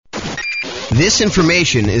This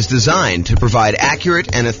information is designed to provide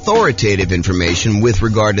accurate and authoritative information with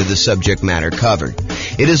regard to the subject matter covered.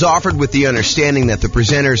 It is offered with the understanding that the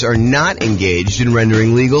presenters are not engaged in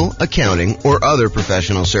rendering legal, accounting, or other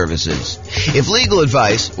professional services. If legal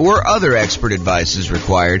advice or other expert advice is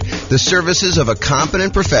required, the services of a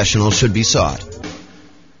competent professional should be sought.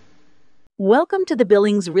 Welcome to the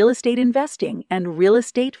Billings Real Estate Investing and Real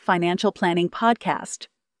Estate Financial Planning Podcast.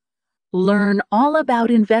 Learn all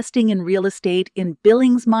about investing in real estate in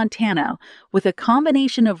Billings, Montana, with a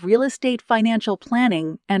combination of real estate financial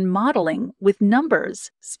planning and modeling with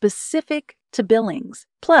numbers specific to Billings,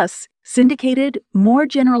 plus syndicated, more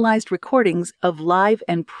generalized recordings of live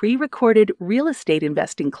and pre-recorded real estate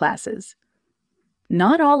investing classes.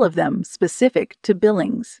 Not all of them specific to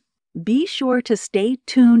Billings. Be sure to stay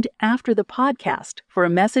tuned after the podcast for a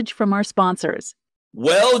message from our sponsors.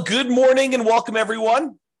 Well, good morning and welcome,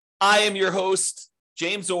 everyone. I am your host,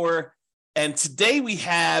 James Orr, and today we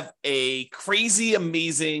have a crazy,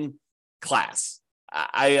 amazing class.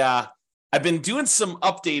 I've been doing some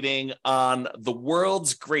updating on the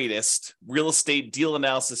world's greatest real estate deal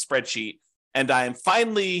analysis spreadsheet, and I am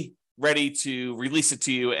finally ready to release it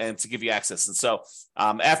to you and to give you access. And so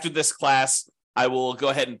after this class, I will go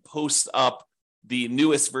ahead and post up the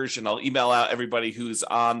newest version. I'll email out everybody who's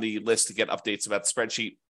on the list to get updates about the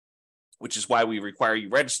spreadsheet, which is why we require you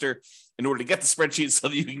register in order to get the spreadsheet so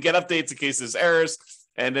that you can get updates in case there's errors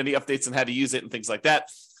and any updates on how to use it and things like that.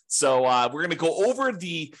 So we're going to go over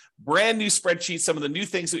the brand new spreadsheet, some of the new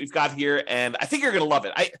things that we've got here, and I think you're going to love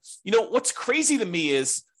it. What's crazy to me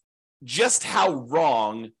is just how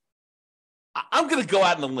wrong I'm going to go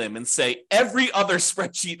out on a limb and say every other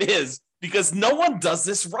spreadsheet is, because no one does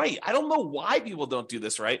this right. I don't know why people don't do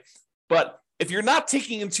this right, but if you're not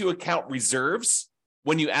taking into account reserves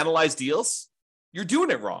when you analyze deals, you're doing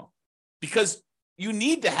it wrong, because you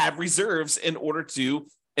need to have reserves in order to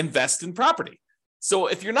invest in property. So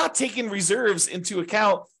if you're not taking reserves into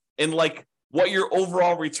account in like what your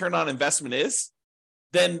overall return on investment is,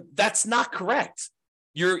 then that's not correct.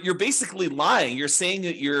 You're basically lying. You're saying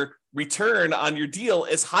that your return on your deal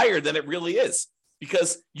is higher than it really is,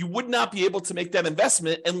 because you would not be able to make that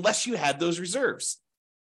investment unless you had those reserves.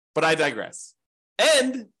 But I digress.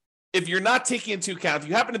 And if you're not taking into account, if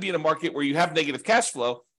you happen to be in a market where you have negative cash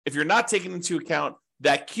flow, if you're not taking into account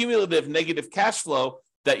that cumulative negative cash flow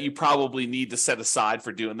that you probably need to set aside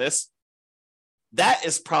for doing this, that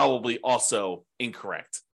is probably also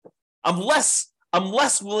incorrect. I'm less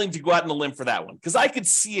willing to go out on a limb for that one, because I could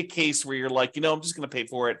see a case where you're like, I'm just going to pay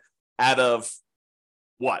for it out of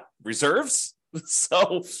what? Reserves?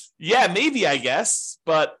 So yeah, maybe, I guess,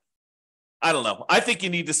 but I don't know. I think you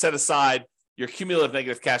need to set aside your cumulative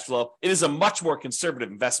negative cash flow. It is a much more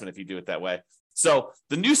conservative investment if you do it that way. So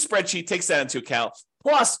the new spreadsheet takes that into account.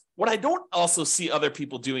 Plus, what I don't also see other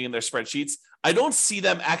people doing in their spreadsheets, I don't see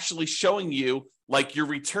them actually showing you like your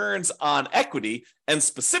returns on equity, and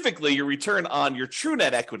specifically your return on your true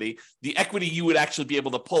net equity, the equity you would actually be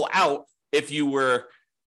able to pull out if you were,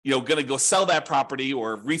 going to go sell that property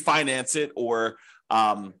or refinance it, or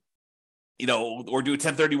or do a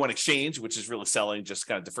 1031 exchange, which is really selling, just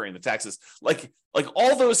kind of deferring the taxes. Like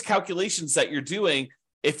all those calculations that you're doing,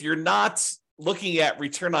 if you're not looking at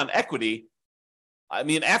return on equity, I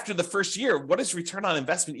mean, after the first year, what does return on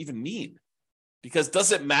investment even mean? Because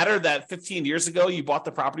does it matter that 15 years ago you bought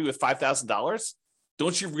the property with $5,000?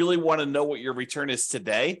 Don't you really want to know what your return is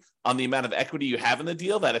today on the amount of equity you have in the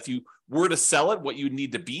deal, that if you were to sell it, what you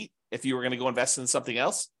need to beat if you were going to go invest in something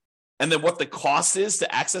else? And then what the cost is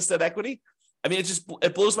to access that equity? I mean,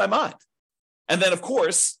 it blows my mind. And then, of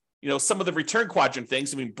course, some of the return quadrant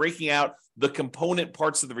things, breaking out the component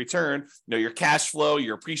parts of the return, your cash flow,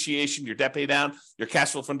 your appreciation, your debt pay down, your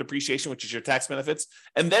cash flow from depreciation, which is your tax benefits.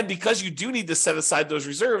 And then because you do need to set aside those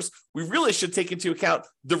reserves, we really should take into account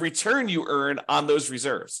the return you earn on those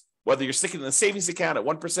reserves, whether you're sticking in a savings account at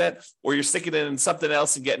 1% or you're sticking it in something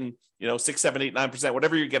else and getting, 6, 7, 8, 9%,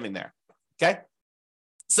 whatever you're getting there. Okay.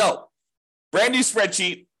 So brand new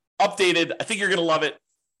spreadsheet, updated. I think you're going to love it.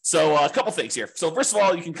 So a couple things here. So first of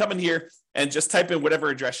all, you can come in here and just type in whatever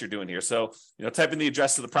address you're doing here. So, type in the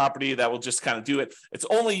address of the property. That will just kind of do it. It's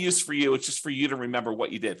only used for you. It's just for you to remember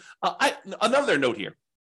what you did. Another note here.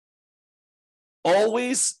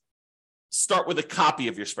 Always start with a copy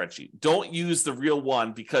of your spreadsheet. Don't use the real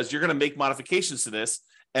one, because you're going to make modifications to this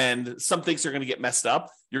and some things are going to get messed up.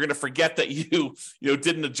 You're going to forget that you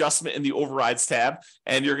did an adjustment in the overrides tab,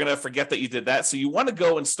 and you're going to forget that you did that. So you want to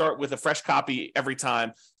go and start with a fresh copy every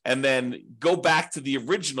time, and then go back to the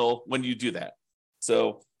original when you do that.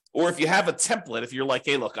 So Or if you have a template, if you're like,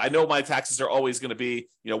 hey, look, I know my taxes are always going to be,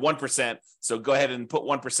 1%. So go ahead and put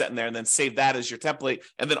 1% in there and then save that as your template.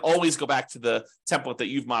 And then always go back to the template that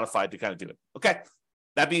you've modified to kind of do it. Okay.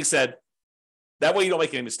 That being said, that way you don't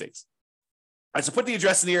make any mistakes. All right. So put the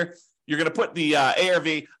address in here. You're going to put the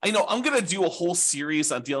ARV. I know I'm going to do a whole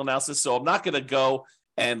series on deal analysis. So I'm not going to go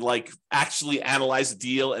and actually analyze a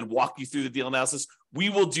deal and walk you through the deal analysis. We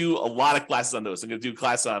will do a lot of classes on those. I'm going to do a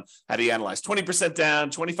class on how do you analyze 20% down,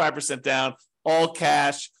 25% down, all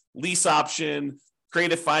cash, lease option,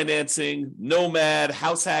 creative financing, nomad,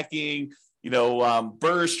 house hacking,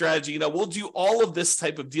 BRRRR strategy. We'll do all of this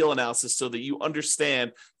type of deal analysis so that you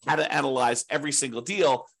understand how to analyze every single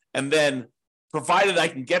deal. And then provided I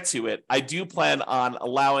can get to it, I do plan on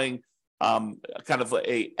allowing kind of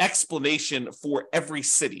a explanation for every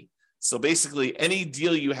city. So basically any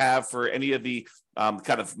deal you have for any of the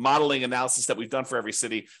kind of modeling analysis that we've done for every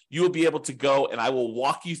city, you will be able to go and I will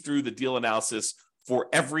walk you through the deal analysis for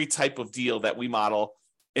every type of deal that we model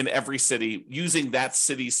in every city using that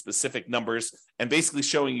city's specific numbers and basically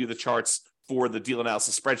showing you the charts for the deal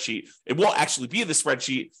analysis spreadsheet. It won't actually be the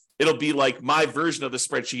spreadsheet. It'll be like my version of the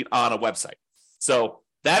spreadsheet on a website. So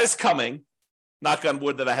that is coming. Knock on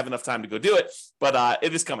wood that I have enough time to go do it, but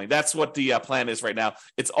it is coming. That's what the plan is right now.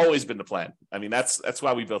 It's always been the plan. I mean, that's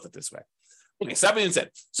why we built it this way. Okay, so that being said,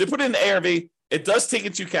 so you put it in the ARV. It does take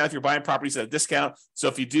into account if you're buying properties at a discount. So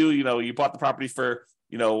if you do, you bought the property for,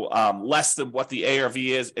 less than what the ARV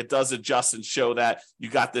is, it does adjust and show that you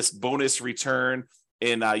got this bonus return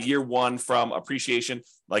in year one from appreciation,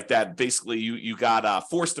 like that. Basically, you got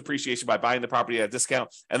forced appreciation by buying the property at a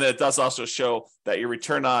discount, and then it does also show that your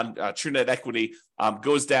return on true net equity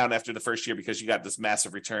goes down after the first year because you got this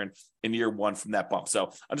massive return in year one from that bump.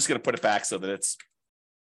 So I'm just going to put it back so that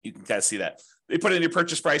you can kind of see that. They put in your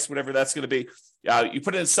purchase price, whatever that's going to be. You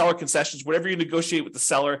put in seller concessions, whatever you negotiate with the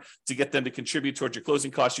seller to get them to contribute towards your closing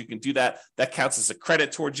costs, you can do that. That counts as a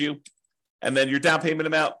credit towards you. And then your down payment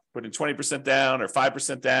amount, put in 20% down or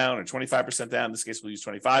 5% down or 25% down. In this case, we'll use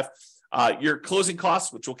 25. Your closing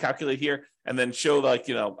costs, which we'll calculate here, and then show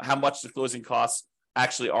how much the closing costs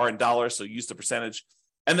actually are in dollars. So use the percentage.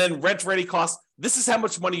 And then rent ready costs. This is how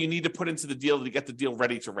much money you need to put into the deal to get the deal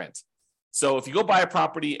ready to rent. So if you go buy a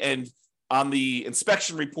property and on the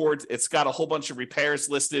inspection report, it's got a whole bunch of repairs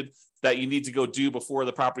listed that you need to go do before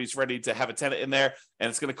the property is ready to have a tenant in there, and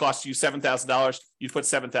it's going to cost you $7,000, you put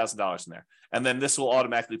 $7,000 in there. And then this will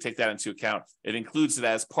automatically take that into account. It includes it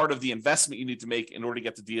as part of the investment you need to make in order to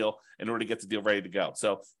get the deal ready to go.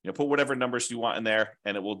 So put whatever numbers you want in there,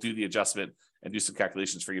 and it will do the adjustment and do some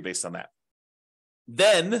calculations for you based on that.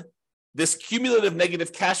 Then this cumulative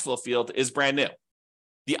negative cash flow field is brand new.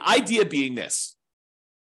 The idea being this: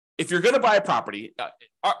 if you're going to buy a property,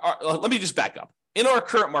 let me just back up. In our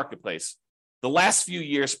current marketplace, the last few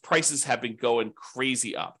years, prices have been going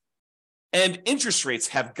crazy up, and interest rates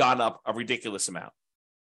have gone up a ridiculous amount.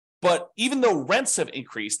 But even though rents have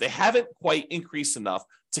increased, they haven't quite increased enough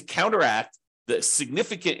to counteract the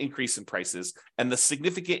significant increase in prices and the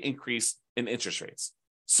significant increase in interest rates.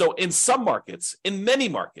 So in some markets, in many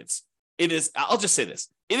markets, I'll just say this,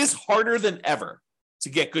 it is harder than ever to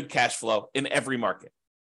get good cash flow in every market.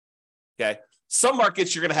 Okay. Some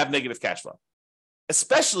markets, you're going to have negative cash flow,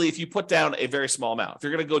 especially if you put down a very small amount. If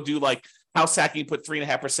you're going to go do like house hacking, put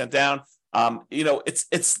 3.5% down,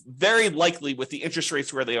 it's very likely with the interest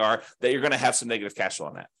rates where they are that you're going to have some negative cash flow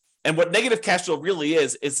on that. And what negative cash flow really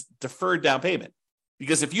is deferred down payment.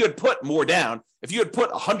 Because if you had put more down, if you had put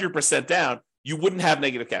 100% down, you wouldn't have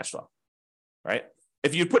negative cash flow, right?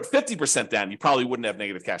 If you put 50% down, you probably wouldn't have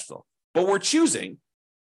negative cash flow. But we're choosing,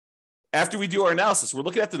 after we do our analysis, we're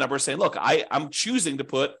looking at the numbers saying, look, I'm choosing to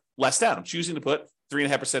put less down. I'm choosing to put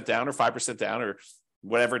 3.5% down or 5% down or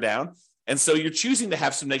whatever down. And so you're choosing to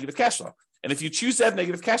have some negative cash flow. And if you choose to have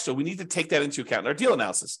negative cash flow, we need to take that into account in our deal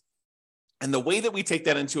analysis. And the way that we take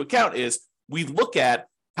that into account is we look at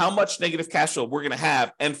how much negative cash flow we're going to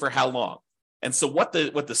have and for how long. And so what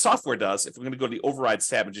the software does, if we're going to go to the overrides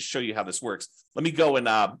tab and just show you how this works, let me go and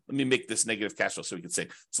let me make this negative cash flow so we can see.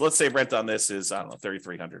 So let's say rent on this is, I don't know,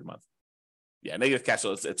 $3,300 a month. Yeah, negative cash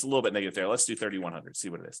flow, it's a little bit negative there. Let's do $3,100, see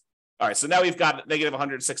what it is. All right, so now we've got negative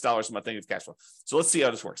 $106 a month negative cash flow. So let's see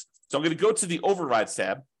how this works. So I'm going to go to the overrides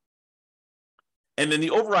tab. And in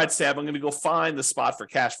the overrides tab, I'm going to go find the spot for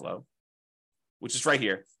cash flow, which is right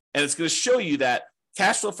here. And it's going to show you that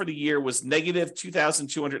cash flow for the year was negative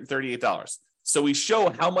 $2,238. So we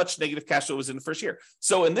show how much negative cash flow was in the first year.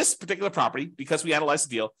 So in this particular property, because we analyzed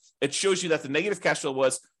the deal, it shows you that the negative cash flow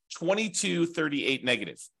was $2,238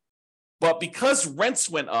 negative. But because rents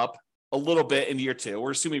went up a little bit in year two.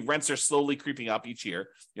 We're assuming rents are slowly creeping up each year.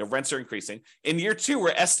 Rents are increasing. In year two,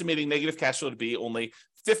 we're estimating negative cash flow to be only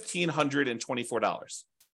 $1,524.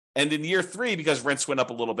 And in year three, because rents went up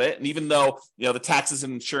a little bit, and even though the taxes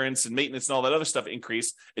and insurance and maintenance and all that other stuff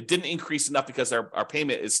increased, it didn't increase enough because our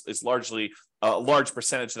payment is largely a large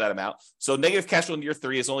percentage of that amount. So negative cash flow in year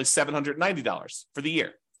three is only $790 for the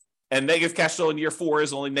year. And negative cash flow in year four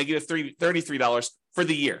is only negative $33 for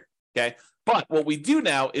the year. Okay. But what we do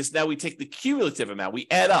now is we take the cumulative amount. We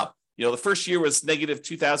add up. The first year was negative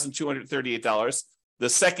 $2,238. The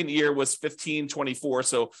second year was $1,524.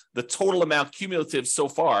 So the total amount cumulative so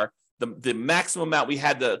far, the maximum amount we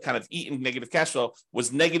had to kind of eat in negative cash flow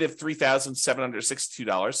was negative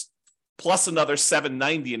 $3,762, plus another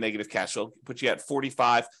 $790 in negative cash flow, put you at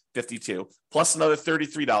 $4,552, plus another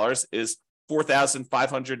 $33 is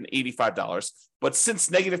 $4,585. But since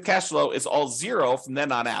negative cash flow is all zero from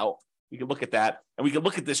then on out, we can look at that, and we can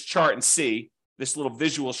look at this chart and see this little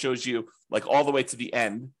visual shows you like all the way to the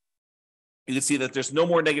end. You can see that there's no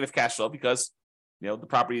more negative cash flow because the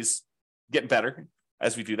property is getting better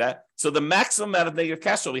as we do that. So the maximum amount of negative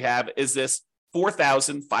cash flow we have is this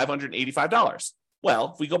 $4,585.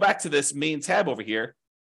 Well, if we go back to this main tab over here,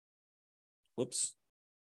 whoops.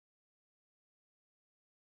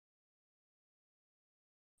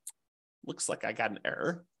 Looks like I got an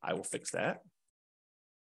error. I will fix that.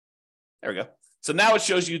 There we go. So now it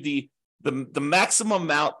shows you the maximum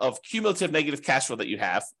amount of cumulative negative cash flow that you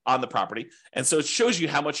have on the property. And so it shows you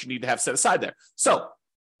how much you need to have set aside there. So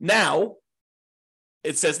now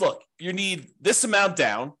it says, look, you need this amount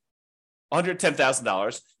down,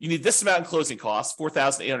 $110,000. You need this amount in closing costs,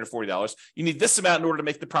 $4,840. You need this amount in order to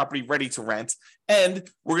make the property ready to rent. And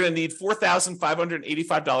we're going to need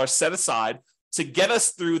 $4,585 set aside to get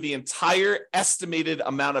us through the entire estimated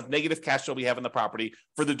amount of negative cash flow we have in the property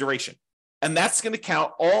for the duration. And that's going to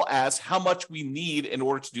count all as how much we need in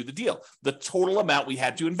order to do the deal, the total amount we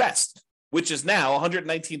had to invest, which is now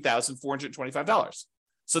 $119,425.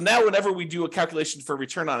 So now whenever we do a calculation for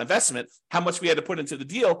return on investment, how much we had to put into the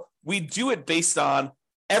deal, we do it based on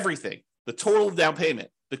everything, the total down payment,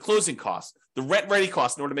 the closing costs, the rent ready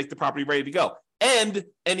costs in order to make the property ready to go, and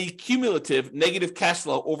any cumulative negative cash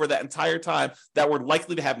flow over that entire time that we're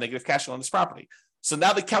likely to have negative cash flow on this property. So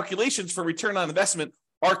now the calculations for return on investment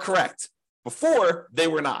are correct. Before, they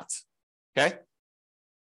were not, okay?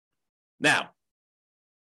 Now,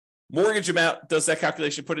 mortgage amount does that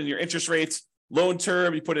calculation, put in your interest rates, loan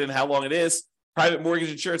term, you put in how long it is, private mortgage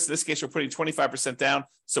insurance, in this case, we're putting 25% down,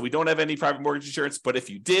 so we don't have any private mortgage insurance, but if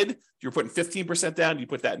you did, if you're putting 15% down, you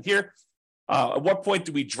put that in here. At what point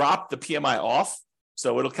do we drop the PMI off?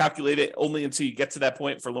 So it'll calculate it only until you get to that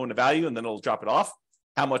point for loan to value, and then it'll drop it off.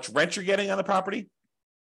 How much rent you're getting on the property.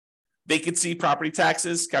 Vacancy, property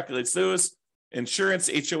taxes, calculates those. Insurance,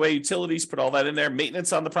 HOA, utilities, put all that in there.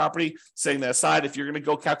 Maintenance on the property, setting that aside. If you're going to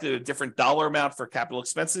go calculate a different dollar amount for capital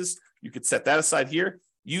expenses, you could set that aside here.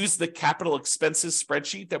 Use the capital expenses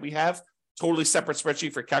spreadsheet that we have, totally separate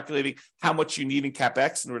spreadsheet for calculating how much you need in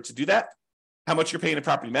CapEx in order to do that. How much you're paying in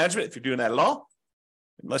property management, if you're doing that at all,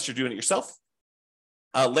 unless you're doing it yourself.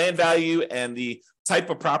 Land value and the type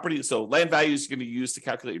of property. So land value is going to use to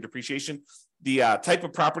calculate your depreciation. The type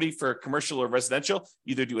of property for commercial or residential,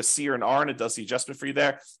 either do a C or an R, and it does the adjustment for you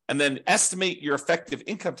there. And then estimate your effective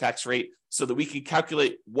income tax rate so that we can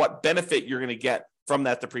calculate what benefit you're going to get from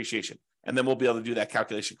that depreciation. And then we'll be able to do that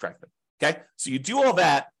calculation correctly. Okay, so you do all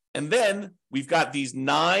that, and then we've got these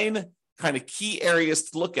 9 kind of key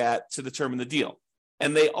areas to look at to determine the deal.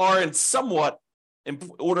 And they are in somewhat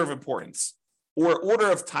order of importance or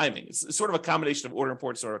order of timing. It's sort of a combination of order of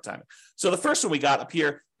importance and order of timing. So the first one we got up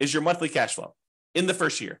here is your monthly cash flow in the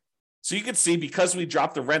first year. So you can see, because we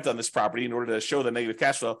dropped the rent on this property in order to show the negative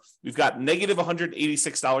cash flow, we've got negative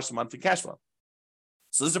 $186 a month in cash flow.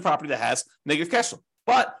 So this is a property that has negative cash flow,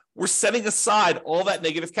 but we're setting aside all that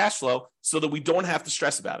negative cash flow so that we don't have to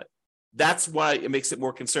stress about it. That's why it makes it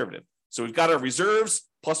more conservative. So we've got our reserves,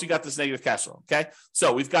 plus we got this negative cash flow, okay?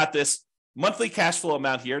 So we've got this monthly cash flow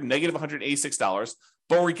amount here, negative $186,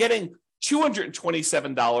 but we're getting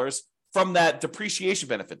 $227 from that depreciation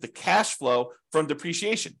benefit, the cash flow from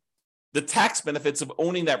depreciation, the tax benefits of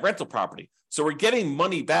owning that rental property. So we're getting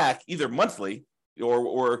money back either monthly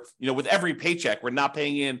or with every paycheck. We're not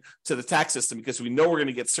paying in to the tax system because we know we're going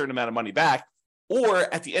to get a certain amount of money back,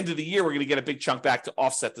 or at the end of the year, we're going to get a big chunk back to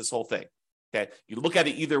offset this whole thing. Okay, you look at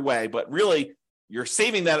it either way, but really you're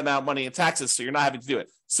saving that amount of money in taxes, so you're not having to do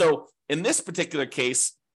it. So in this particular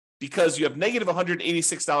case, because you have negative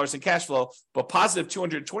 $186 in cash flow, but positive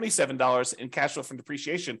 $227 in cash flow from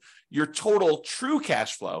depreciation, your total true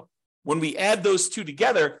cash flow, when we add those two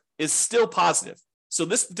together, is still positive. So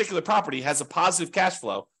this particular property has a positive cash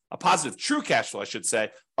flow, a positive true cash flow, I should say,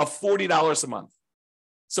 of $40 a month.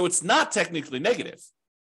 So it's not technically negative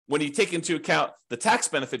when you take into account the tax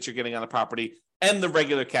benefits you're getting on the property and the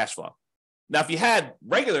regular cash flow. Now, if you had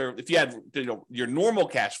your normal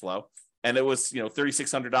cash flow and it was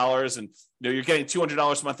 $3,600 and you're getting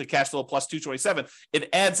 $200 a month of cash flow plus $227, it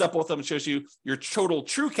adds up both of them and shows you your total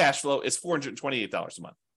true cash flow is $428 a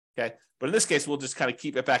month. Okay, but in this case, we'll just kind of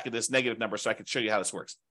keep it back at this negative number so I can show you how this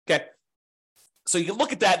works. Okay, so you can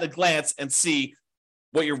look at that at a glance and see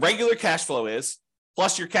what your regular cash flow is,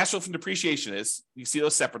 plus your cash flow from depreciation is. You see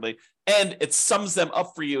those separately, and it sums them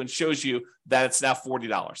up for you and shows you that it's now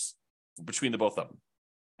 $40 between the both of them.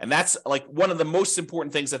 And that's like one of the most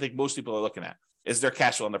important things I think most people are looking at is their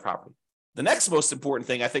cash flow on their property. The next most important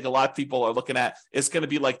thing I think a lot of people are looking at is going to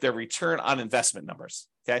be like their return on investment numbers.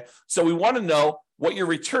 Okay, so we want to know what your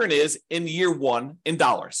return is in year one in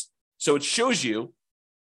dollars. So it shows you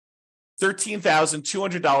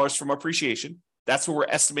 $13,200 from appreciation. That's where we're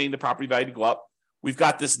estimating the property value to go up. We've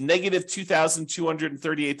got this negative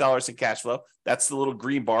 $2,238 in cash flow. That's the little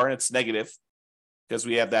green bar, and it's negative because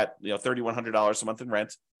we have that $3,100 a month in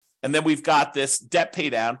rent. And then we've got this debt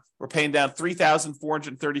pay down. We're paying down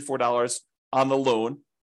 $3,434 on the loan,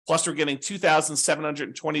 plus we're getting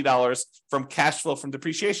 $2,720 from cash flow from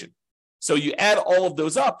depreciation. So you add all of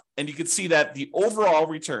those up, and you can see that the overall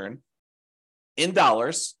return in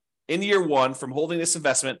dollars in year one from holding this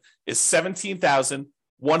investment is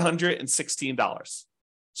 $17,116.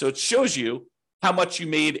 So it shows you how much you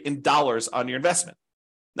made in dollars on your investment.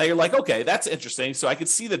 Now you're like, okay, that's interesting. So I could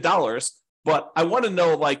see the dollars, but I want to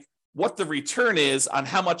know like what the return is on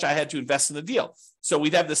how much I had to invest in the deal. So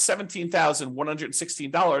we'd have the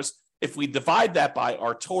 $17,116. If we divide that by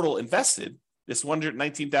our total invested, this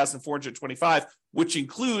 $119,425, which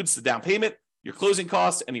includes the down payment, your closing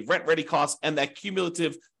costs, any rent-ready costs, and that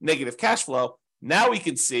cumulative negative cash flow, now we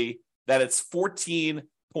can see that it's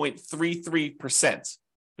 14.33%.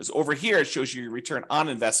 Because over here, it shows you your return on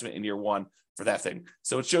investment in year one for that thing.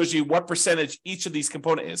 So it shows you what percentage each of these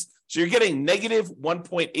component is. So you're getting negative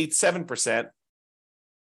 1.87%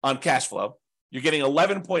 on cash flow. You're getting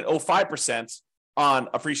 11.05% on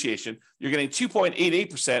appreciation. You're getting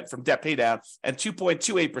 2.88% from debt pay down and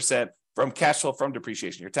 2.28% from cash flow from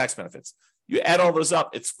depreciation, your tax benefits. You add all those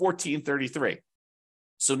up, it's 14.33.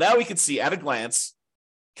 So now we can see at a glance,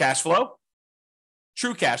 cash flow,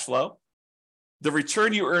 true cash flow, the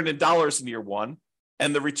return you earned in dollars in year one,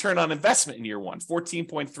 and the return on investment in year one,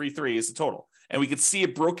 14.33 is the total. And we can see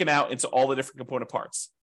it broken out into all the different component parts.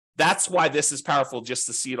 That's why this is powerful, just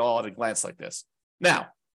to see it all at a glance like this. Now,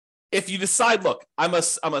 if you decide, look, I'm a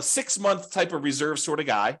 6-month type of reserve sort of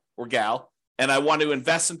guy or gal, and I want to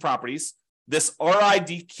invest in properties, this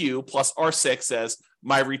RIDQ plus R6 says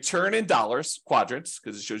my return in dollars, quadrants,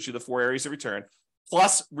 because it shows you the 4 areas of return,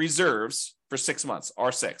 plus reserves for 6 months,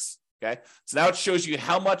 R6. Okay, so now it shows you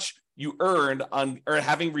how much you earned on or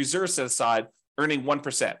having reserves set aside, earning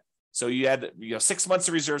 1%. So you had 6 months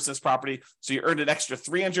of reserves in this property, so you earned an extra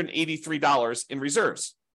 $383 in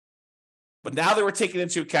reserves. But now that we're taking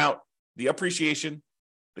into account the appreciation,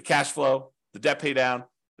 the cash flow, the debt pay down,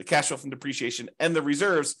 the cash flow from depreciation, and the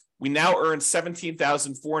reserves, we now earn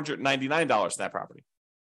 $17,499 in that property.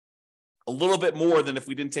 A little bit more than if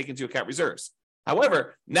we didn't take into account reserves.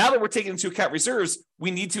 However, now that we're taking into account reserves, we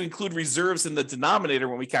need to include reserves in the denominator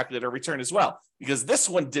when we calculate our return as well, because this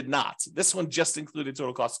one did not. This one just included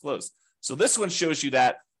total cost to close. So this one shows you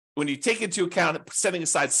that when you take into account setting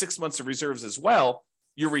aside 6 months of reserves as well,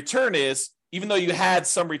 your return is, even though you had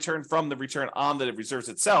some return from the return on the reserves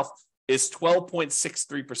itself, is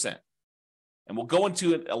 12.63%. And we'll go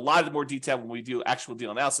into a lot more detail when we do actual deal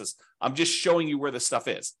analysis. I'm just showing you where this stuff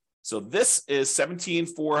is. So this is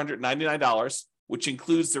 $17,499, which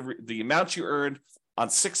includes the amount you earned on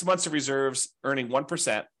 6 months of reserves, earning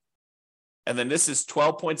 1%. And then this is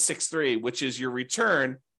 12.63, which is your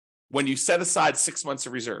return when you set aside 6 months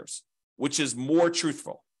of reserves, which is more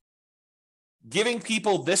truthful. Giving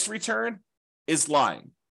people this return is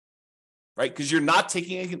lying, right? Because you're not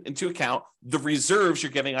taking into account the reserves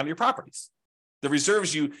you're getting on your properties. The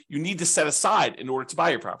reserves you need to set aside in order to buy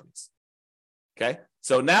your properties. Okay?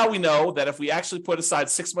 So now we know that if we actually put aside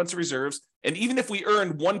 6 months of reserves, and even if we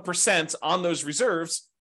earn 1% on those reserves,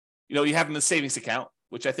 you have in the savings account,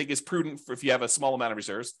 which I think is prudent for if you have a small amount of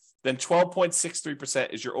reserves, then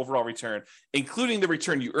 12.63% is your overall return, including the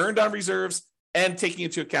return you earned on reserves and taking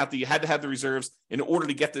into account that you had to have the reserves in order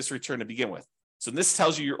to get this return to begin with. So this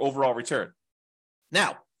tells you your overall return.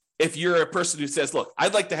 Now, if you're a person who says, look,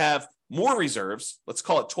 I'd like to have more reserves, let's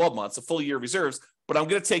call it 12 months, a full year of reserves, but I'm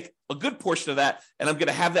going to take a good portion of that and I'm going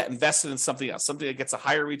to have that invested in something else, something that gets a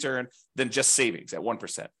higher return than just savings at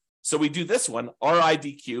 1%. So we do this one,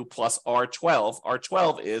 RIDQ plus R12.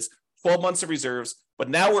 R12 is 12 months of reserves, but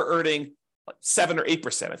now we're earning 7 or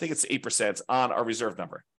 8%. I think it's 8% on our reserve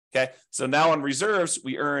number. Okay. So now on reserves,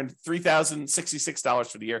 we earned $3,066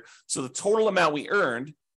 for the year. So the total amount we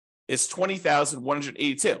earned is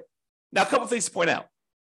 $20,182. Now, a couple of things to point out.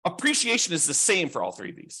 Appreciation is the same for all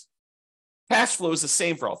three of these. Cash flow is the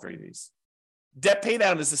same for all three of these. Debt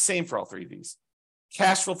paydown is the same for all three of these.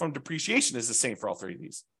 Cash flow from depreciation is the same for all three of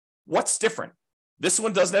these. What's different? This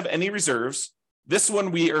one doesn't have any reserves. This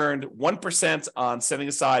one, we earned 1% on setting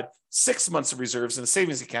aside 6 months of reserves in a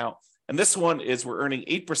savings account. And this one is we're earning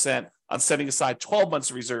 8% on setting aside 12 months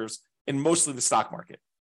of reserves in mostly the stock market.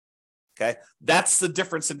 Okay, that's the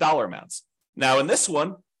difference in dollar amounts. Now, in this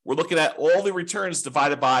one, we're looking at all the returns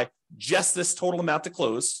divided by just this total amount to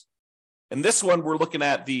close. In this one, we're looking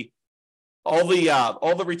at all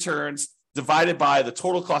the returns divided by the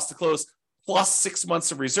total cost to close plus 6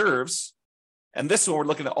 months of reserves. And this one, we're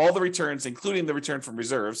looking at all the returns, including the return from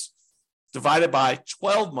reserves, divided by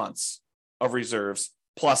 12 months of reserves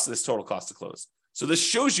plus this total cost to close. So this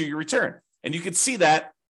shows you your return. And you can see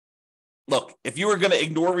that, look, if you were going to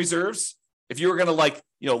ignore reserves, if you were going to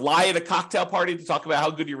lie at a cocktail party to talk about how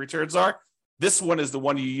good your returns are, this one is the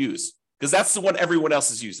one you use because that's the one everyone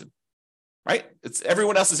else is using, right?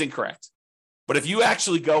 Everyone else is incorrect. But if you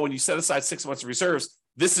actually go and you set aside 6 months of reserves,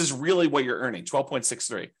 this is really what you're earning,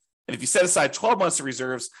 12.63. And if you set aside 12 months of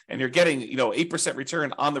reserves and you're getting 8%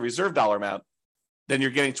 return on the reserve dollar amount, then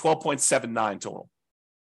you're getting 12.79 total.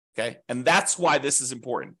 Okay. And that's why this is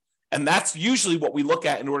important. And that's usually what we look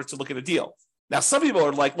at in order to look at a deal. Now, some people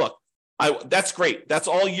are like, look, that's great. That's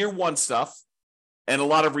all year one stuff and a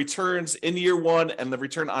lot of returns in year one and the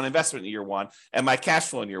return on investment in year one and my cash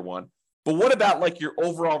flow in year one. But what about like your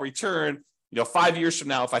overall return, 5 years from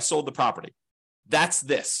now, if I sold the property? That's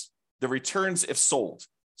the returns if sold.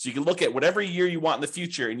 So you can look at whatever year you want in the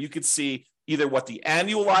future and you could see either what the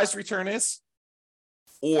annualized return is,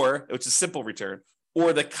 or which is simple return,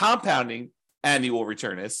 or the compounding annual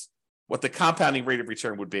return is, what the compounding rate of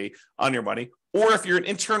return would be on your money. Or if you're an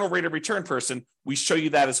internal rate of return person, we show you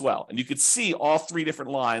that as well. And you could see all three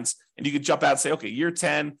different lines and you could jump out and say, okay, year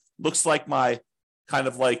 10 looks like my kind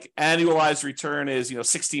of like annualized return is,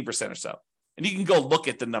 16% or so. And you can go look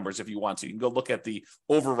at the numbers if you want to. You can go look at the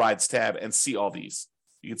overrides tab and see all these.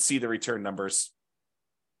 You can see the return numbers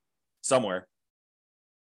somewhere.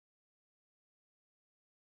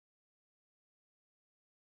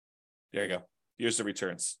 There you go. Here's the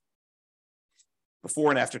returns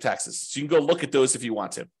before and after taxes. So you can go look at those if you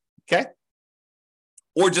want to, okay?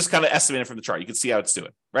 Or just kind of estimate it from the chart. You can see how it's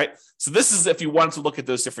doing, right? So this is if you want to look at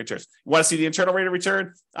those different returns. You want to see the internal rate of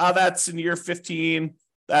return? That's in year 15.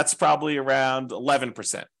 That's probably around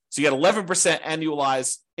 11%. So you get 11%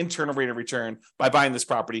 annualized internal rate of return by buying this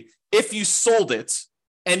property. If you sold it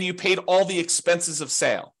and you paid all the expenses of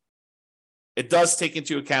sale, it does take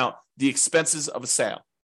into account the expenses of a sale.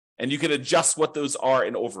 And you can adjust what those are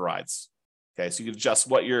in overrides. Okay, so you can adjust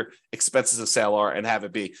what your expenses of sale are and have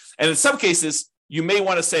it be. And in some cases, you may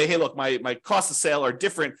want to say, hey, look, my costs of sale are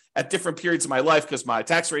different at different periods of my life because my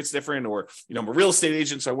tax rate's different, or I'm a real estate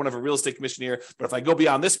agent, so I won't have a real estate commission here. But if I go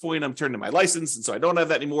beyond this point, I'm turning my license, and so I don't have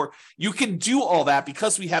that anymore. You can do all that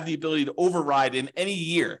because we have the ability to override in any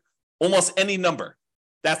year, almost any number.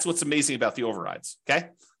 That's what's amazing about the overrides. Okay,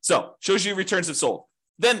 so shows you returns if sold.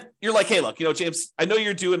 Then you're like, hey, look, James, I know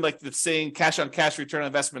you're doing like the saying cash on cash return on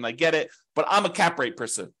investment. I get it, but I'm a cap rate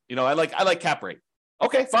person. I like cap rate.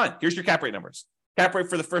 Okay, fine. Here's your cap rate numbers. Cap rate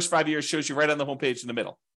for the first 5 years shows you right on the homepage in the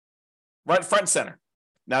middle, right front and center.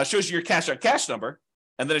 Now it shows you your cash on cash number,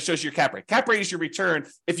 and then it shows you your cap rate. Cap rate is your return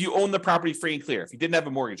if you own the property free and clear, if you didn't have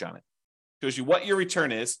a mortgage on it. It shows you what your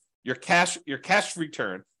return is, your cash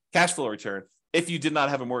return, cash flow return, if you did not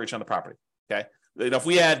have a mortgage on the property. Okay. If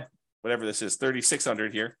we had whatever this is,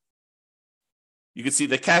 3,600 here, you can see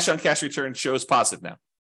the cash on cash return shows positive now.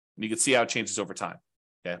 And you can see how it changes over time.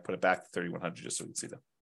 Okay, put it back to 3,100 just so we can see that.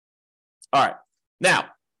 All right. Now,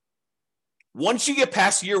 once you get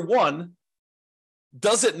past year one,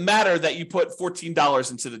 does it matter that you put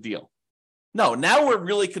 $14 into the deal? No, now we're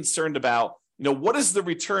really concerned about, what is the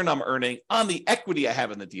return I'm earning on the equity I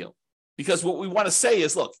have in the deal? Because what we want to say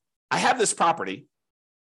is, look, I have this property,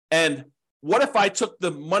 and what if I took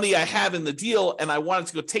the money I have in the deal and I wanted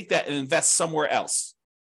to go take that and invest somewhere else?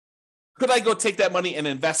 Could I go take that money and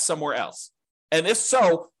invest somewhere else? And if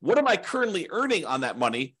so, what am I currently earning on that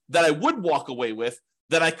money that I would walk away with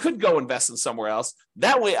that I could go invest in somewhere else?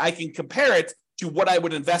 That way I can compare it to what I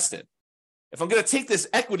would invest in. If I'm going to take this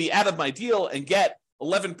equity out of my deal and get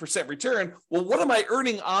 11% return. Well, what am I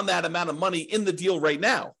earning on that amount of money in the deal right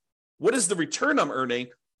now? What is the return I'm earning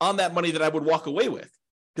on that money that I would walk away with?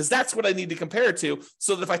 Because that's what I need to compare it to,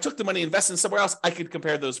 so that if I took the money and invested in somewhere else, I could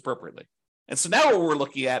compare those appropriately. And so now what we're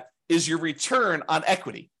looking at is your return on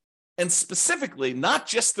equity. And specifically, not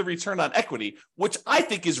just the return on equity, which I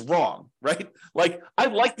think is wrong, right? Like, I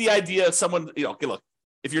like the idea of someone, okay, look,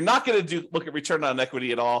 if you're not going to look at return on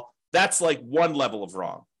equity at all, that's like one level of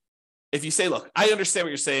wrong. If you say, look, I understand what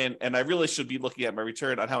you're saying, and I really should be looking at my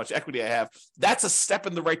return on how much equity I have, that's a step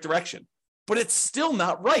in the right direction. But it's still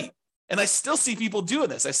not right. And I still see people doing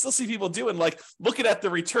this. I still see people doing, like, looking at the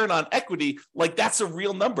return on equity like that's a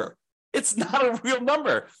real number. It's not a real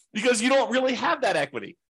number because you don't really have that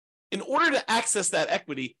equity. In order to access that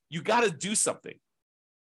equity, you got to do something.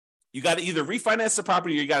 You got to either refinance the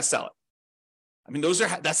property or you got to sell it. I mean,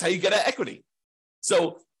 that's how you get at equity.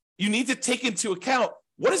 So you need to take into account,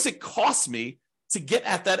 what does it cost me to get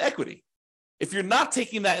at that equity? If you're not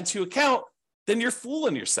taking that into account, then you're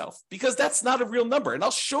fooling yourself, because that's not a real number. And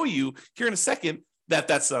I'll show you here in a second that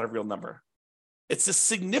that's not a real number. It's a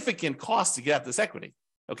significant cost to get at this equity.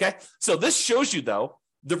 Okay. So this shows you, though,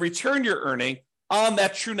 the return you're earning on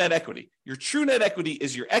that true net equity. Your true net equity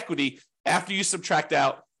is your equity after you subtract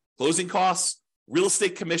out closing costs, real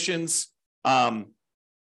estate commissions,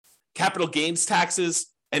 capital gains taxes,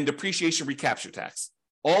 and depreciation recapture tax.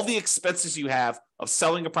 All the expenses you have of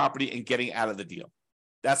selling a property and getting out of the deal.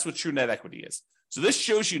 That's what true net equity is. So this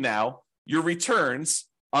shows you now your returns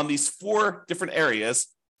on these 4 different areas,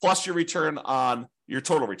 plus your return on your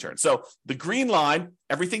total return. So the green line,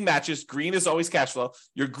 everything matches. Green is always cash flow.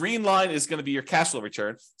 Your green line is going to be your cash flow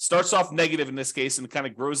return. Starts off negative in this case and kind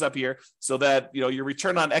of grows up here, so that your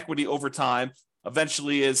return on equity over time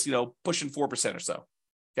eventually is pushing 4% or so.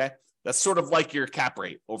 Okay, that's sort of like your cap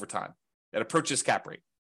rate over time. That approaches cap rate,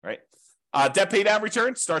 right? Debt pay down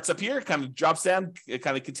return starts up here, kind of drops down, it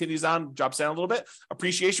kind of continues on, drops down a little bit.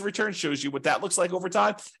 Appreciation return shows you what that looks like over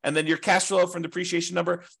time. And then your cash flow from depreciation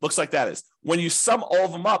number looks like that is. When you sum all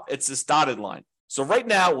of them up, it's this dotted line. So right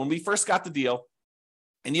now, when we first got the deal,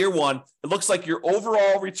 in year 1, it looks like your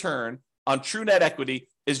overall return on true net equity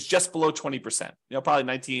is just below 20%, probably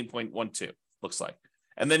 19.12 looks like.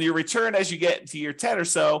 And then your return as you get to year 10 or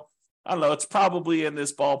so, I don't know, it's probably in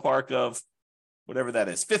this ballpark of whatever that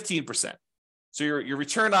is, 15%. So your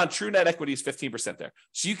return on true net equity is 15% there.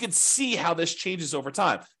 So you can see how this changes over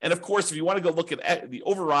time. And of course, if you want to go look at the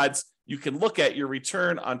overrides, you can look at your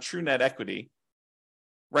return on true net equity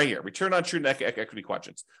right here, return on true net equity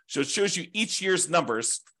quadrants. So it shows you each year's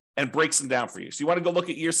numbers and breaks them down for you. So you want to go look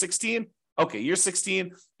at year 16? Okay, year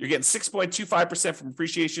 16, you're getting 6.25% from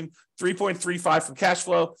appreciation, 3.35 from cash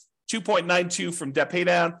flow, 2.92 from debt pay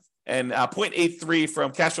down, and 0.83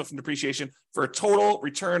 from cash flow from depreciation, for a total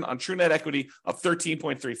return on true net equity of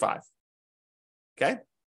 13.35. Okay?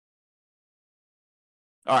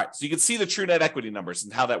 All right, so you can see the true net equity numbers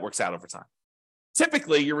and how that works out over time.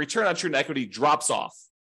 Typically, your return on true net equity drops off.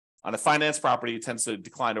 On a finance property, it tends to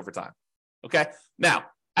decline over time. Okay? Now,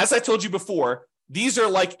 as I told you before, these are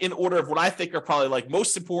like in order of what I think are probably like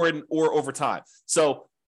most important or over time. So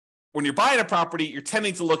when you're buying a property, you're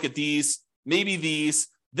tending to look at these, maybe these.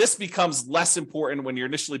 This becomes less important when you're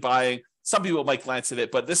initially buying. Some people might glance at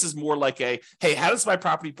it, but this is more like hey, how does my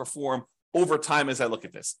property perform over time as I look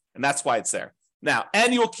at this? And that's why it's there. Now,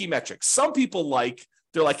 annual key metrics. Some people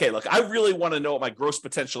they're like, hey, look, I really want to know what my gross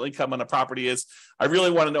potential income on a property is. I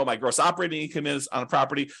really want to know what my gross operating income is on a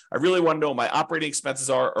property. I really want to know what my operating expenses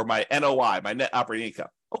are, or my NOI, my net operating income.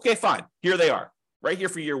 Okay, fine. Here they are, right here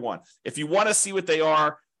for year 1. If you want to see what they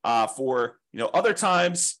are for other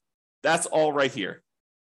times, that's all right here.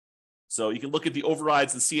 So you can look at the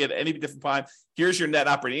overrides and see it at any different time. Here's your net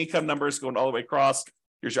operating income numbers going all the way across.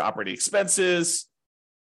 Here's your operating expenses.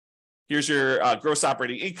 Here's your gross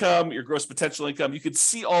operating income, your gross potential income. You could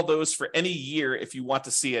see all those for any year if you want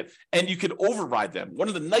to see it, and you can override them. One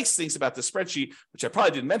of the nice things about the spreadsheet, which I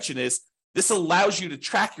probably didn't mention, is this allows you to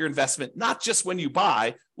track your investment, not just when you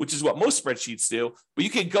buy, which is what most spreadsheets do, but you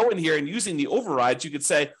can go in here and using the overrides, you could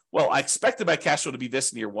say, well, I expected my cash flow to be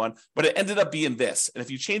this in year 1, but it ended up being this. And if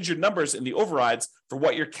you change your numbers in the overrides for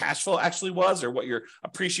what your cash flow actually was, or what your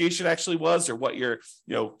appreciation actually was, or what your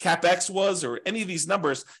CapEx was, or any of these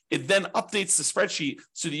numbers, it then updates the spreadsheet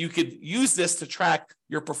so that you could use this to track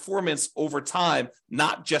your performance over time,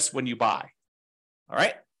 not just when you buy. All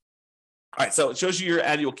right. All right, so it shows you your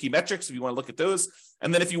annual key metrics if you want to look at those.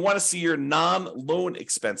 And then if you want to see your non-loan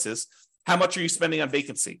expenses, how much are you spending on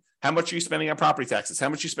vacancy? How much are you spending on property taxes? How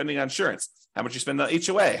much are you spending on insurance? How much you spend on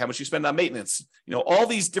HOA? How much you spend on maintenance? All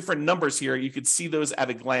these different numbers here, you could see those at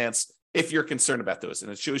a glance if you're concerned about those.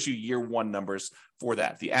 And it shows you year one numbers for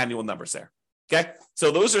that, the annual numbers there. Okay.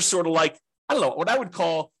 So those are sort of like, I don't know, what I would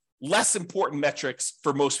call less important metrics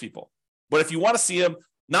for most people. But if you want to see them,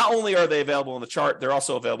 not only are they available on the chart, they're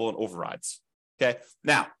also available in overrides. Okay.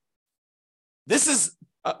 Now, this is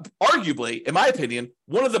arguably, in my opinion,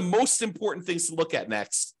 one of the most important things to look at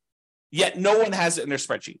next, yet no one has it in their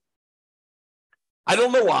spreadsheet. I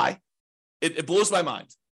don't know why. It blows my mind.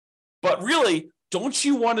 But really, don't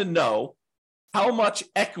you want to know how much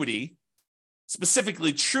equity,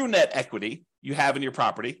 specifically true net equity, you have in your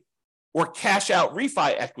property, or cash out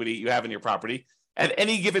refi equity you have in your property at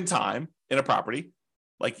any given time in a property?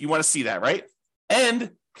 Like, you want to see that, right?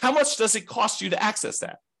 And how much does it cost you to access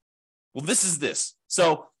that? Well, this is this.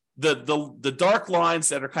 So the dark lines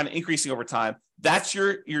that are kind of increasing over time, that's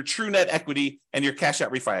your true net equity and your cash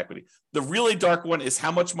out refi equity. The really dark one is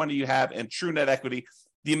how much money you have in true net equity,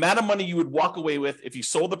 the amount of money you would walk away with if you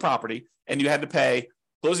sold the property and you had to pay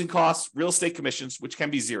closing costs, real estate commissions, which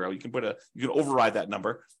can be zero. You can override that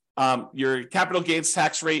number. Your capital gains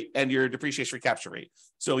tax rate and your depreciation recapture rate.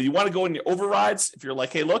 So you want to go in your overrides. If you're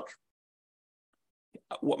like, hey, look,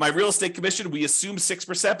 what my real estate commission, we assume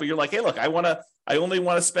 6%, but you're like, hey, look, I only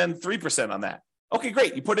want to spend 3% on that. Okay,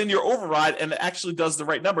 great. You put in your override and it actually does the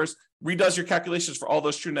right numbers, redoes your calculations for all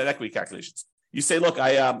those true net equity calculations. You say, look,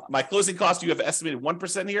 my closing costs, you have estimated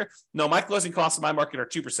 1% here. No, my closing costs in my market are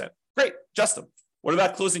 2%. Great, adjust them. What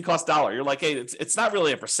about closing cost dollar? You're like, hey, it's not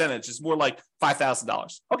really a percentage. It's more like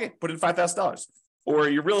 $5,000. Okay, put in $5,000. Or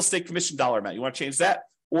your real estate commission dollar amount. You want to change that?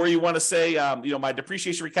 Or you want to say, my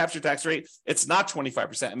depreciation recapture tax rate, it's not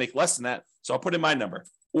 25%. I make less than that, so I'll put in my number.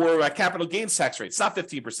 Or my capital gains tax rate, it's not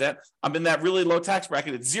 15%. I'm in that really low tax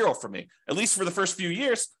bracket. It's zero for me, at least for the first few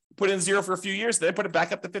years. Put in zero for a few years, then put it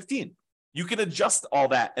back up to 15. You can adjust all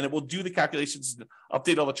that, and it will do the calculations and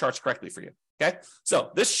update all the charts correctly for you. Okay,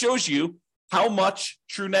 so this shows you how much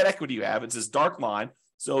true net equity you have. It's this dark line.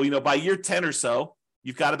 So, by year 10 or so,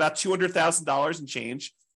 you've got about $200,000 in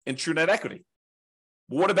change in true net equity.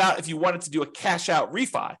 But what about if you wanted to do a cash out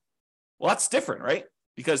refi? Well, that's different, right?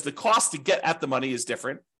 Because the cost to get at the money is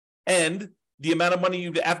different. And the amount of money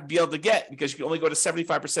you have to be able to get, because you can only go to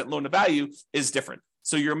 75% loan to value, is different.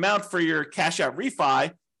 So your amount for your cash out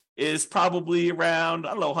refi is probably around,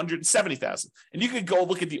 $170,000. And you could go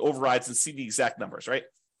look at the overrides and see the exact numbers, right?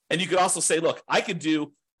 And you could also say, look, I don't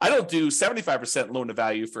do 75% loan to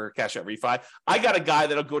value for cash out refi. I got a guy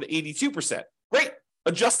that'll go to 82%. Great.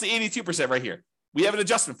 Adjust to 82% right here. We have an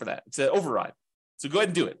adjustment for that. It's an override. So go ahead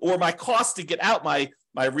and do it. Or my cost to get out my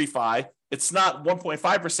refi, it's not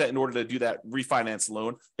 1.5% in order to do that refinance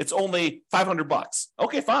loan. It's only $500.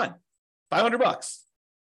 Okay, fine. $500.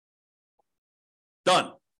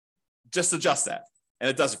 Done. Just adjust that. And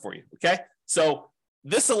it does it for you. Okay. So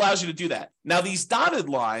this allows you to do that. Now, these dotted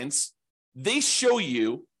lines, they show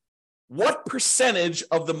you what percentage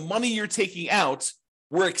of the money you're taking out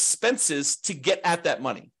were expenses to get at that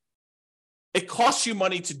money. It costs you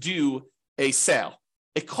money to do a sale.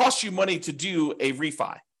 It costs you money to do a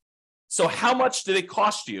refi. So how much did it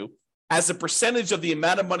cost you as a percentage of the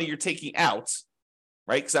amount of money you're taking out,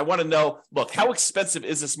 right? Because I want to know, look, how expensive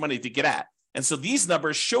is this money to get at? And so these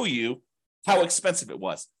numbers show you how expensive it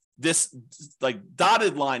was. This like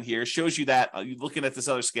dotted line here shows you that, you're looking at this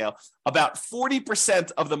other scale, about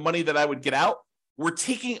 40% of the money that I would get out were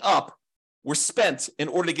spent in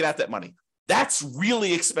order to get at that money. That's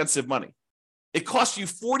really expensive money. It costs you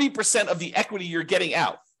 40% of the equity you're getting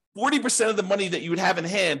out. 40% of the money that you would have in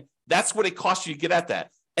hand, that's what it costs you to get at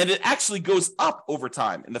that. And it actually goes up over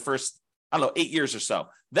time in the first, 8 years or so.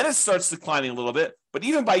 Then it starts declining a little bit. But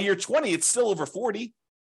even by year 20, it's still over 40. It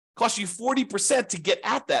costs you 40% to get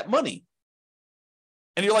at that money.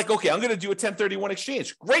 And you're like, okay, I'm going to do a 1031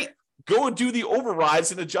 exchange. Great. Go and do the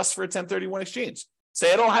overrides and adjust for a 1031 exchange.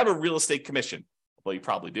 Say, I don't have a real estate commission. Well, you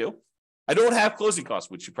probably do. I don't have closing costs,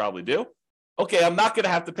 which you probably do. Okay, I'm not going to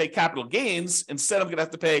have to pay capital gains. Instead, I'm going to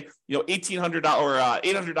have to pay, $1,800 or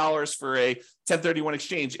 $800 for a 1031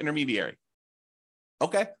 exchange intermediary.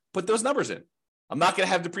 Okay, put those numbers in. I'm not going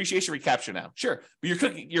to have depreciation recapture now. Sure, but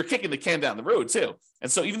you're kicking the can down the road too.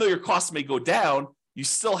 And so even though your costs may go down, you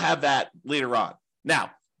still have that later on.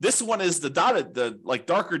 Now, this one is the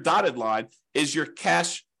darker dotted line is your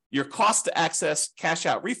cost to access cash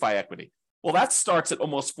out refi equity. Well, that starts at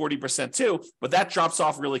almost 40% too, but that drops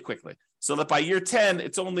off really quickly. So that by year 10,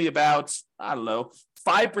 it's only about,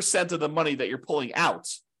 5% of the money that you're pulling out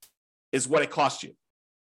is what it costs you.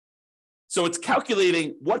 So it's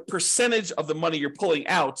calculating what percentage of the money you're pulling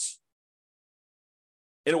out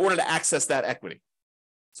in order to access that equity.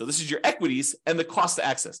 So this is your equities and the cost to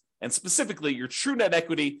access, and specifically your true net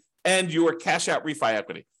equity and your cash out refi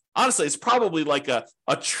equity. Honestly, it's probably like a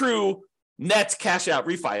true net cash out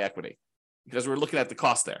refi equity because we're looking at the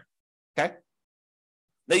cost there. Okay.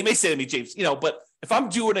 Now you may say to me, James, but if I'm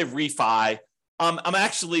doing a refi, I'm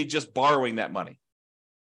actually just borrowing that money.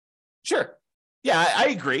 Sure. Yeah, I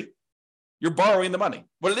agree. You're borrowing the money,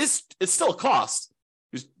 but it's still a cost.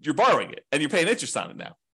 You're borrowing it and you're paying interest on it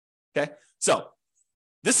now. Okay. So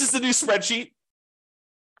this is the new spreadsheet.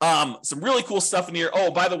 Some really cool stuff in here. Oh,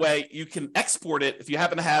 by the way, you can export it. If you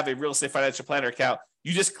happen to have a real estate financial planner account,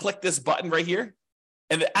 you just click this button right here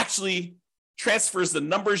and it actually transfers the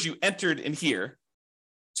numbers you entered in here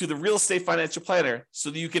to the real estate financial planner so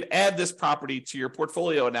that you can add this property to your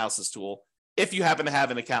portfolio analysis tool if you happen to have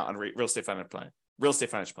an account on real estate financial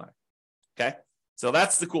planner. Okay. So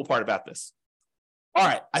that's the cool part about this. All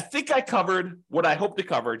right. I think I covered what I hope to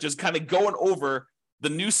cover, just kind of going over the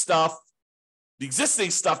new stuff, the existing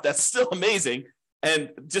stuff that's still amazing.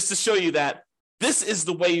 And just to show you that this is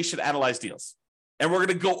the way you should analyze deals. And we're going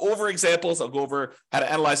to go over examples. I'll go over how to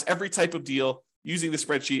analyze every type of deal using the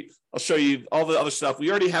spreadsheet. I'll show you all the other stuff. We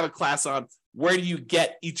already have a class on where do you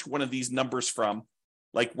get each one of these numbers from?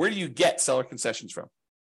 Like, where do you get seller concessions from?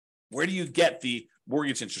 Where do you get the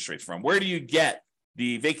mortgage interest rates from? Where do you get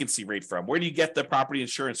the vacancy rate from? Where do you get the property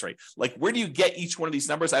insurance rate? Like, where do you get each one of these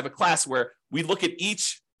numbers? I have a class where we look at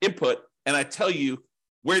each input and I tell you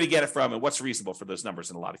where to get it from and what's reasonable for those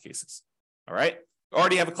numbers in a lot of cases. All right. I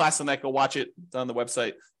already have a class on that. Go watch it. It's on the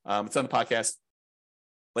website. It's on the podcast.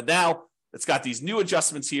 But now it's got these new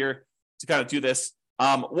adjustments here to kind of do this.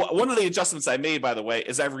 One of the adjustments I made, by the way,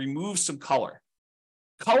 is I've removed some color.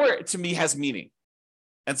 Color to me has meaning.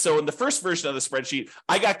 And so in the first version of the spreadsheet,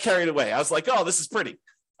 I got carried away. I was like, oh, this is pretty.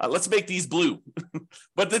 Let's make these blue.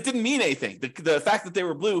 But that didn't mean anything. The fact that they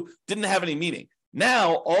were blue didn't have any meaning.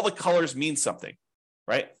 Now all the colors mean something,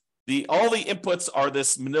 right? All the inputs are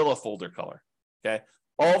this manila folder color, okay?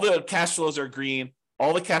 All the cash flows are green.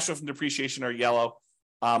 All the cash flow from depreciation are yellow.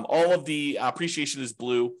 All of the appreciation is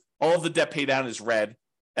blue. All of the debt pay down is red.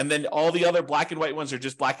 And then all the other black and white ones are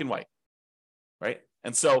just black and white, right?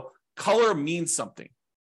 And so color means something.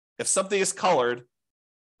 If something is colored,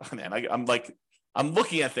 oh man, I'm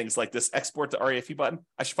looking at things like this export to REFE button.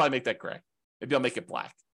 I should probably make that gray. Maybe I'll make it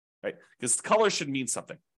black, right? Because color should mean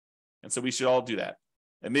something. And so we should all do that.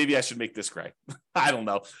 And maybe I should make this gray. I don't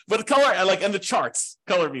know. But the color, and the charts,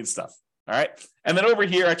 color means stuff. All right. And then over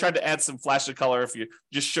here, I tried to add some flash of color if you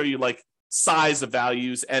just show you like size of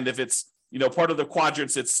values. And if it's, part of the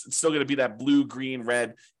quadrants, it's still going to be that blue, green,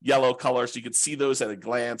 red, yellow color. So you can see those at a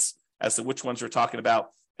glance as to which ones we're talking about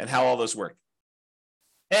and how all those work.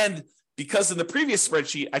 And because in the previous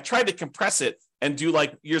spreadsheet, I tried to compress it and do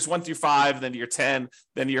like years 1 through 5, then year 10,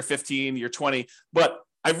 then year 15, year 20. But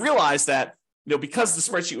I realized that, because the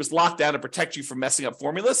spreadsheet was locked down to protect you from messing up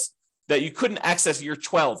formulas, that you couldn't access year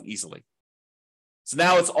 12 easily. So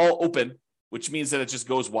now it's all open, which means that it just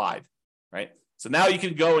goes wide, right? So now you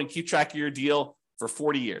can go and keep track of your deal for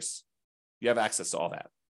 40 years. You have access to all that.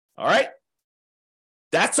 All right.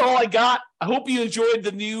 That's all I got. I hope you enjoyed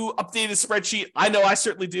the new updated spreadsheet. I know I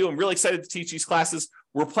certainly do. I'm really excited to teach these classes.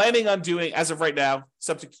 We're planning on doing, as of right now,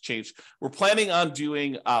 subject to change, we're planning on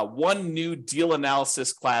doing one new deal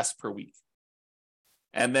analysis class per week.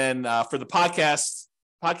 And then for the podcast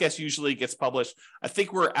usually gets published. I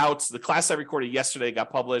think we're out. The class I recorded yesterday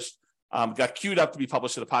got published, got queued up to be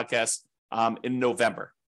published to the podcast in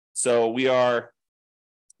November. So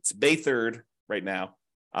it's May 3rd right now.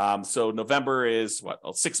 So November is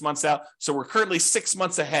 6 months out. So we're currently 6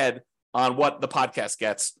 months ahead on what the podcast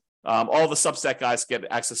gets. All the Substack guys get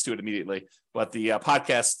access to it immediately, but the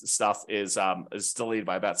podcast stuff is delayed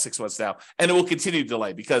by about 6 months now, and it will continue to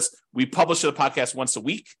delay because we publish the podcast once a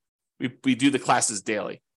week. We do the classes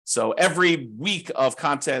daily. So every week of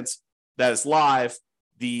content that is live,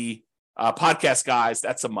 the podcast guys,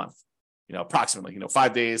 that's a month, approximately,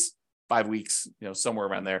 5 days, 5 weeks, somewhere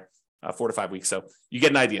around there. 4 to 5 weeks. So you get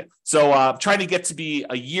an idea. So I'm trying to get to be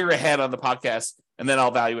a year ahead on the podcast, and then I'll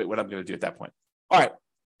evaluate what I'm going to do at that point. All right.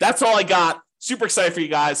 That's all I got. Super excited for you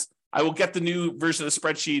guys. I will get the new version of the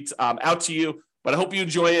spreadsheet out to you, but I hope you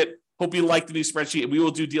enjoy it. Hope you like the new spreadsheet. We will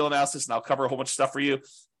do deal analysis, and I'll cover a whole bunch of stuff for you.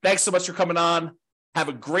 Thanks so much for coming on. Have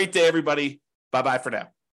a great day, everybody. Bye-bye for now.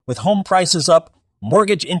 With home prices up,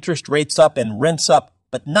 mortgage interest rates up, and rents up,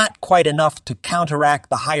 but not quite enough to counteract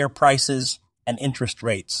the higher prices and interest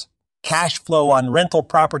rates. Cash flow on rental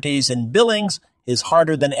properties and billings is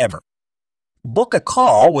harder than ever. Book a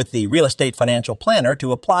call with the Real Estate Financial Planner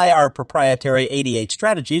to apply our proprietary 88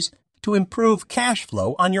 strategies to improve cash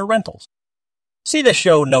flow on your rentals. See the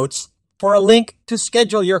show notes for a link to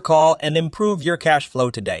schedule your call and improve your cash flow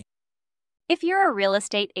today. If you're a real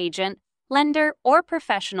estate agent lender, or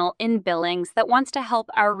professional in Billings that wants to help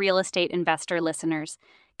our real estate investor listeners,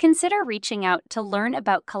 consider reaching out to learn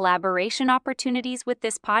about collaboration opportunities with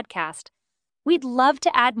this podcast. We'd love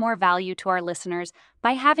to add more value to our listeners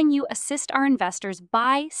by having you assist our investors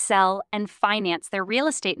buy, sell, and finance their real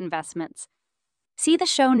estate investments. See the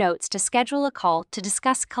show notes to schedule a call to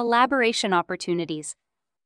discuss collaboration opportunities.